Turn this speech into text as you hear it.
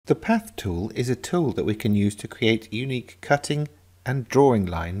The Path tool is a tool that we can use to create unique cutting and drawing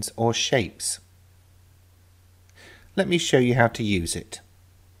lines or shapes. Let me show you how to use it.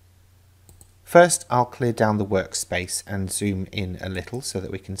 First, I'll clear down the workspace and zoom in a little so that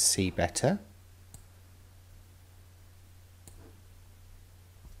we can see better.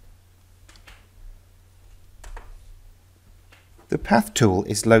 The Path tool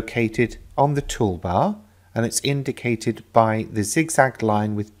is located on the toolbar and it's indicated by the zigzag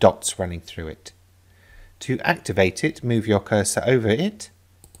line with dots running through it. To activate it, move your cursor over it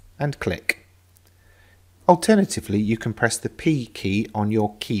and click. Alternatively, you can press the P key on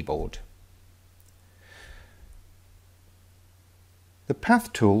your keyboard. The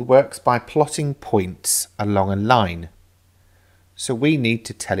Path tool works by plotting points along a line, so we need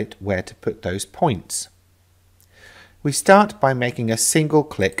to tell it where to put those points. We start by making a single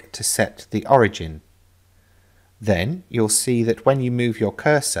click to set the origin. Then you'll see that when you move your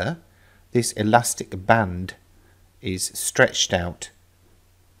cursor, this elastic band is stretched out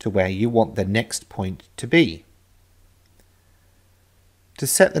to where you want the next point to be. To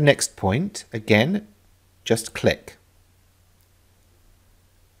set the next point, again, just click.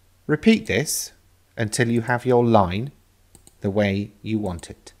 Repeat this until you have your line the way you want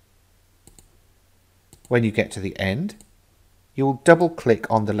it. When you get to the end, you'll double click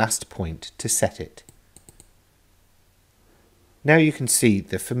on the last point to set it. Now you can see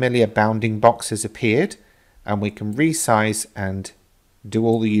the familiar bounding box has appeared, and we can resize and do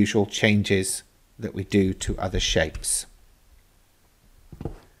all the usual changes that we do to other shapes.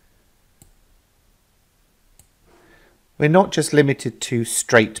 We're not just limited to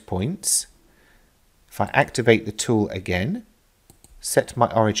straight points. If I activate the tool again, set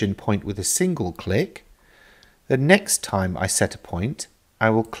my origin point with a single click, the next time I set a point,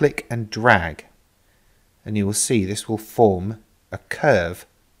 I will click and drag, and you will see this will form a curve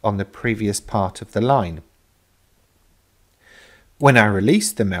on the previous part of the line. When I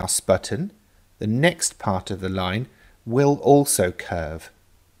release the mouse button, the next part of the line will also curve.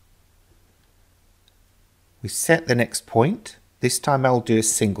 We set the next point. This time I'll do a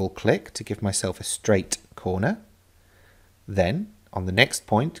single click to give myself a straight corner. Then on the next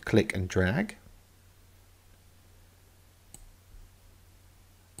point, click and drag.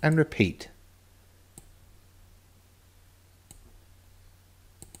 And repeat.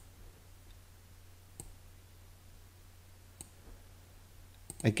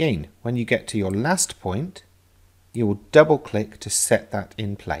 Again, when you get to your last point, you will double click to set that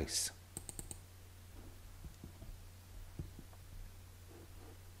in place.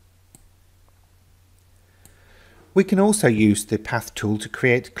 We can also use the Path tool to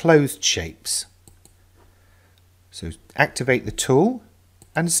create closed shapes. So activate the tool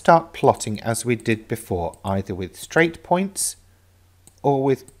and start plotting as we did before, either with straight points or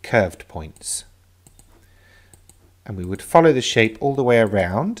with curved points. And we would follow the shape all the way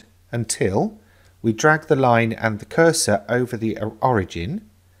around until we drag the line and the cursor over the origin,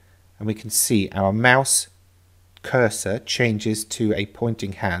 and we can see our mouse cursor changes to a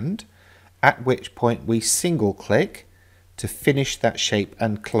pointing hand, at which point we single click to finish that shape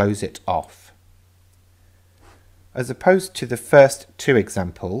and close it off. As opposed to the first two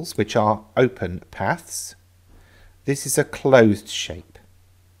examples, which are open paths, this is a closed shape.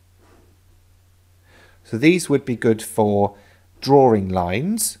 So these would be good for drawing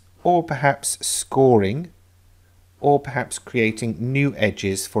lines, or perhaps scoring, or perhaps creating new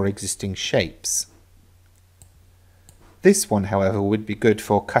edges for existing shapes. This one, however, would be good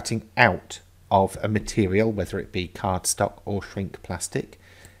for cutting out of a material, whether it be cardstock or shrink plastic.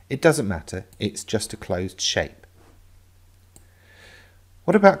 It doesn't matter, it's just a closed shape.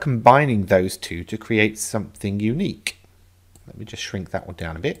 What about combining those two to create something unique? Let me just shrink that one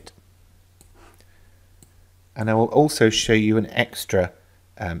down a bit. And I will also show you an extra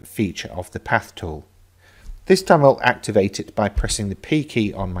feature of the Path tool. This time I'll activate it by pressing the P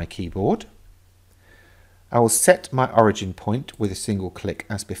key on my keyboard. I will set my origin point with a single click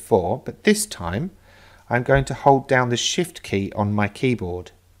as before, but this time I'm going to hold down the Shift key on my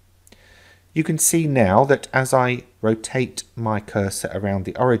keyboard. You can see now that as I rotate my cursor around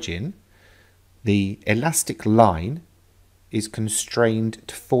the origin, the elastic line is constrained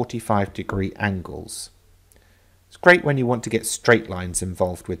to 45-degree angles. It's great when you want to get straight lines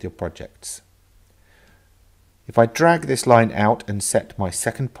involved with your projects. If I drag this line out and set my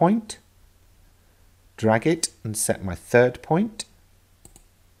second point, drag it and set my third point,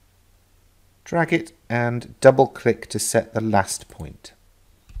 drag it and double click to set the last point.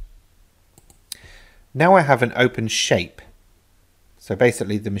 Now I have an open shape. So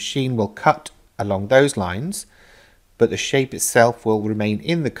basically the machine will cut along those lines, but the shape itself will remain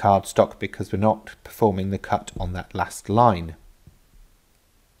in the cardstock because we're not performing the cut on that last line.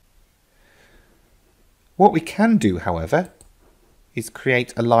 What we can do, however, is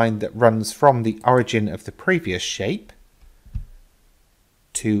create a line that runs from the origin of the previous shape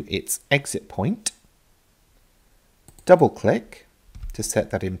to its exit point. Double click to set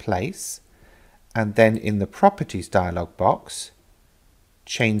that in place, and then in the Properties dialog box,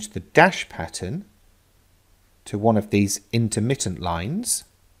 change the dash pattern to one of these intermittent lines,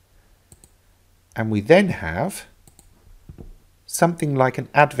 and we then have something like an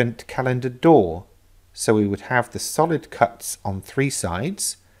advent calendar door. So we would have the solid cuts on 3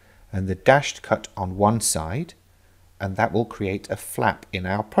 sides and the dashed cut on one side, and that will create a flap in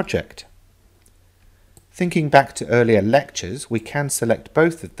our project. Thinking back to earlier lectures, we can select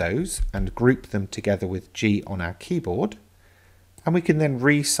both of those and group them together with G on our keyboard, and we can then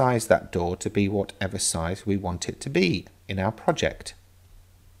resize that door to be whatever size we want it to be in our project.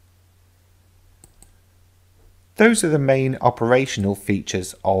 Those are the main operational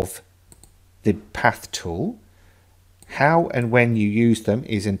features of the path tool. How and when you use them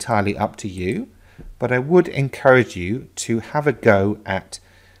is entirely up to you, but I would encourage you to have a go at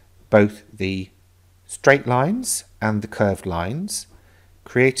both the straight lines and the curved lines,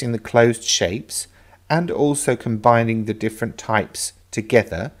 creating the closed shapes, and also combining the different types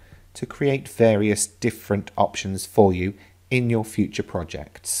together to create various different options for you in your future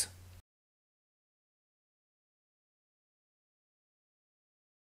projects.